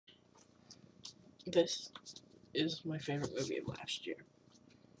This is my favorite movie of last year.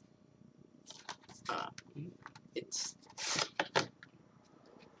 It's, I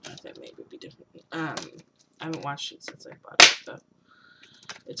think maybe it'd be different. I haven't watched it since I bought it though.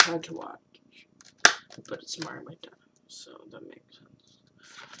 It's hard to watch, but it's Mario Donna, so that makes sense.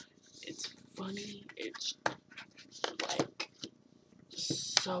 It's funny. It's like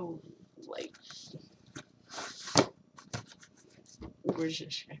so like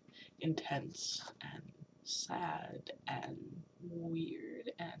intense and sad and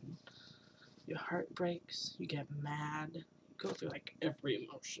weird, and your heart breaks. You get mad. You go through like every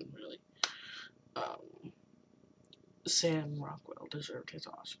emotion really. Sam Rockwell deserved his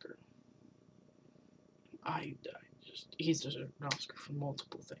Oscar. He's deserved an Oscar for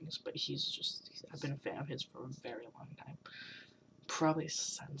multiple things, but I've been a fan of his for a very long time. Probably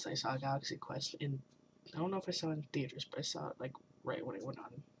since I saw Galaxy Quest I don't know if I saw it in theaters, but I saw it like right when it went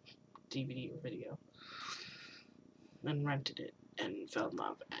on DVD or video. And rented it and fell in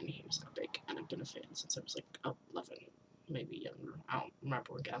love, and he was epic, and I've been a fan since I was like 11, maybe younger. I don't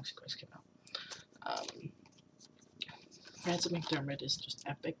remember when Galaxy Quest came out. Frances McDermott is just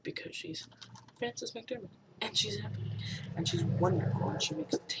epic because she's Frances McDermott, and she's epic, and she's wonderful, and she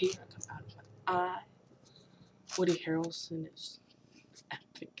makes a tear come out of my eye. Woody Harrelson is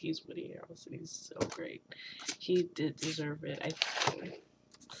epic. He's Woody Harrelson. He's so great. He did deserve it. I think.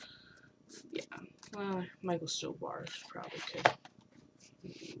 Yeah. Well, Michael Stuhlbarg probably could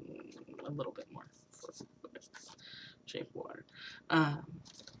a little bit more for Shape of Water.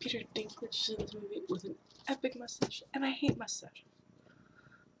 Peter Dinklage is in this movie with an epic mustache, and I hate mustaches.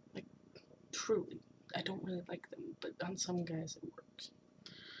 Like, truly. I don't really like them, but on some guys it works.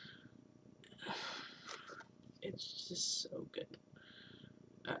 It's just so good.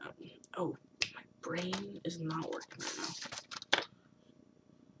 Oh, my brain is not working right now.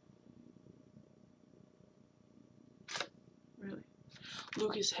 Really?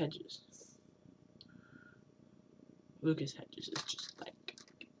 Lucas Hedges. Lucas Hedges is just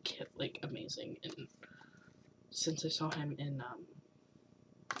like amazing, and since I saw him in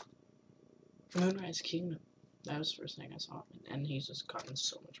Moonrise Kingdom, that was the first thing I saw him in, and he's just gotten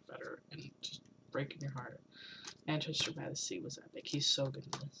so much better and just breaking your heart. Manchester by the Sea was epic. He's so good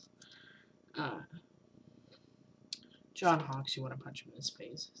in this. John Hawkes, you want to punch him in his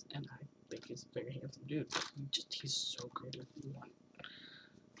face, and I think he's a very handsome dude. He's so great if you want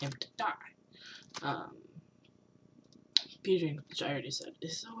him to die. Peter Dinklage, which I already said,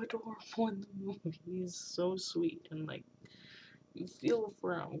 is so adorable in the movie. He's so sweet, and like you feel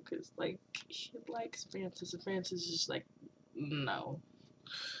for him because like he likes Frances, and Frances is just like no,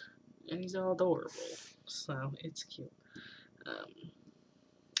 and he's all adorable, so it's cute.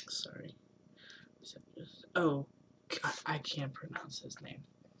 Sorry. Oh God, I can't pronounce his name.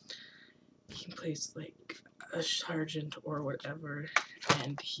 He plays like a sergeant or whatever,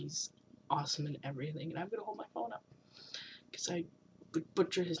 and he's awesome in everything. And I'm gonna hold my phone up because I would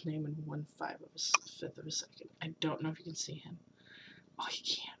butcher his name in 1/5 of a second. I don't know if you can see him. Oh, he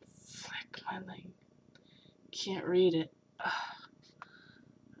can't flick my leg. Can't read it.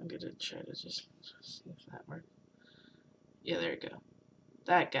 I'm gonna try to just see if that works. Yeah, there we go.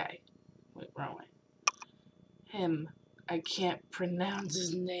 That guy. Wait, wrong way. Him. I can't pronounce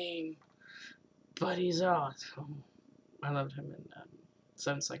his name, but he's awesome. I loved him in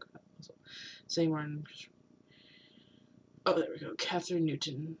Seven Psychopaths. Same one. Oh, there we go. Catherine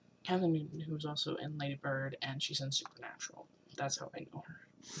Newton, who was also in Lady Bird, and she's in Supernatural. That's how I know her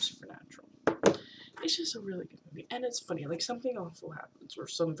from Supernatural. It's just a really good movie, and it's funny. Like, something awful happens, or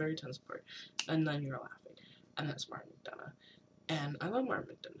some very tense part, and then you're laughing, and that's Martin McDonagh. And I love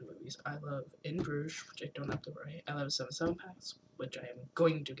Martin McDonagh movies. I love In Bruges, which I don't have to write. I love Seven Psychopaths, which I am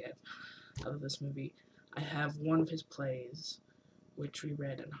going to get. I love this movie. I have one of his plays, which we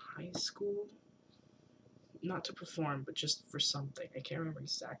read in high school. Not to perform, but just for something. I can't remember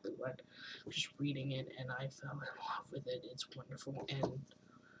exactly what. Just reading it, and I fell in love with it. It's wonderful. And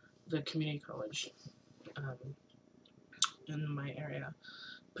the community college in my area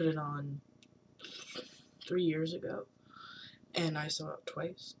put it on 3 years ago, and I saw it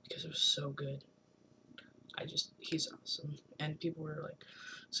twice because it was so good. He's awesome. And people were like,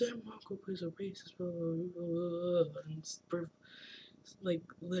 Sam Rockwell plays a racist, blah, blah, blah, blah, and like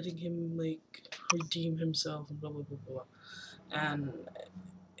letting him like redeem himself and blah blah blah blah. And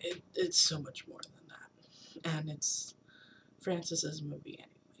it's so much more than that. And it's Frances's movie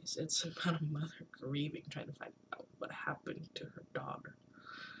anyways. It's about a mother grieving, trying to find out what happened to her daughter.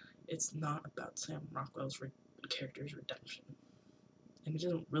 It's not about Sam Rockwell's character's redemption. And he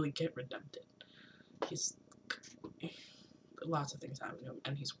doesn't really get redempted. He's lots of things happen to him,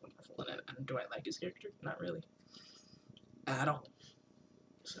 and he's wonderful in it. And do I like his character? Not really, at all.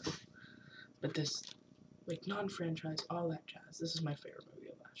 So, but this, like, non-franchise, all that jazz. This is my favorite movie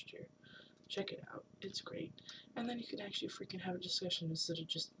of last year. Check it out. It's great. And then you can actually freaking have a discussion instead of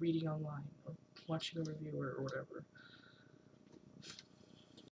just reading online or watching a review or whatever.